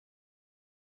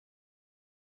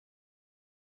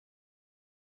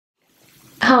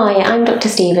Hi, I'm Dr.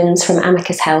 Stephens from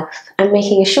Amicus Health. I'm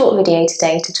making a short video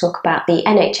today to talk about the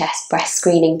NHS breast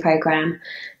screening programme.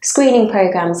 Screening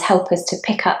programmes help us to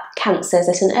pick up cancers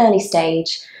at an early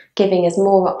stage, giving us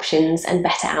more options and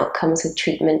better outcomes with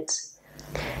treatment.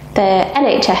 The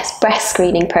NHS breast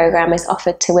screening programme is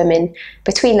offered to women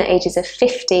between the ages of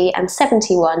 50 and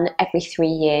 71 every 3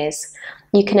 years.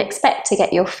 You can expect to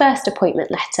get your first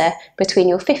appointment letter between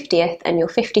your 50th and your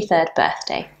 53rd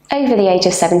birthday. Over the age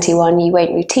of 71, you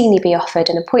won't routinely be offered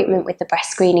an appointment with the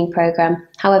breast screening programme.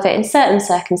 However, in certain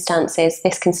circumstances,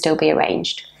 this can still be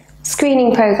arranged.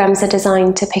 Screening programmes are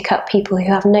designed to pick up people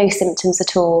who have no symptoms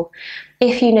at all.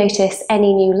 If you notice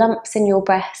any new lumps in your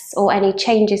breasts or any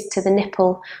changes to the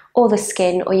nipple or the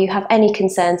skin, or you have any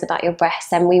concerns about your breasts,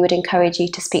 then we would encourage you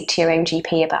to speak to your own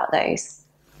GP about those.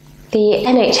 The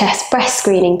NHS breast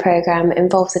screening programme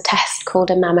involves a test called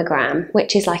a mammogram,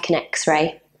 which is like an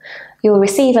X-ray. You'll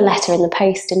receive a letter in the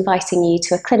post inviting you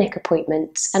to a clinic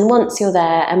appointment, and once you're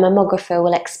there, a mammographer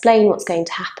will explain what's going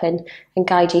to happen and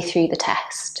guide you through the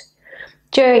test.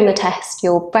 During the test,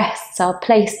 your breasts are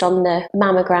placed on the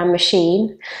mammogram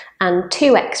machine and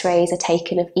 2 X-rays are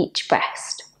taken of each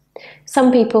breast.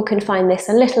 Some people can find this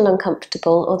a little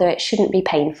uncomfortable, although it shouldn't be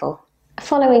painful.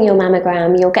 Following your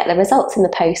mammogram, you'll get the results in the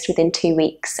post within 2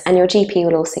 weeks, and your GP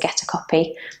will also get a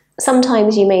copy.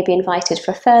 Sometimes you may be invited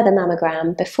for a further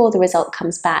mammogram before the result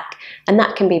comes back, and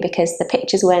that can be because the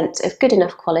pictures weren't of good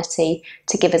enough quality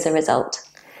to give us a result.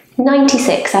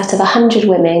 96 out of 100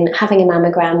 women having a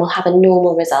mammogram will have a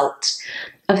normal result.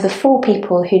 Of the 4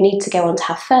 people who need to go on to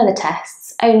have further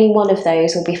tests, only 1 of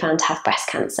those will be found to have breast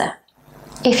cancer.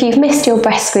 If you've missed your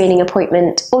breast screening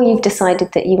appointment, or you've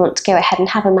decided that you want to go ahead and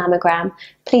have a mammogram,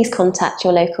 please contact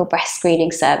your local breast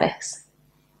screening service.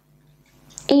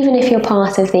 Even if you're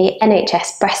part of the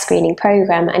NHS breast screening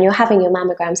programme and you're having your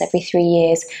mammograms every 3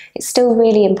 years, it's still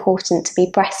really important to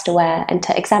be breast aware and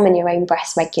to examine your own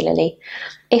breasts regularly.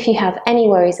 If you have any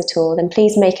worries at all, then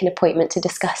please make an appointment to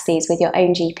discuss these with your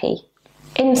own GP.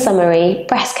 In summary,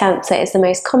 breast cancer is the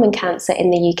most common cancer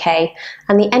in the UK,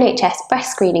 and the NHS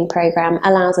breast screening programme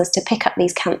allows us to pick up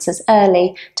these cancers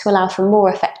early to allow for more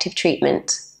effective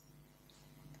treatment.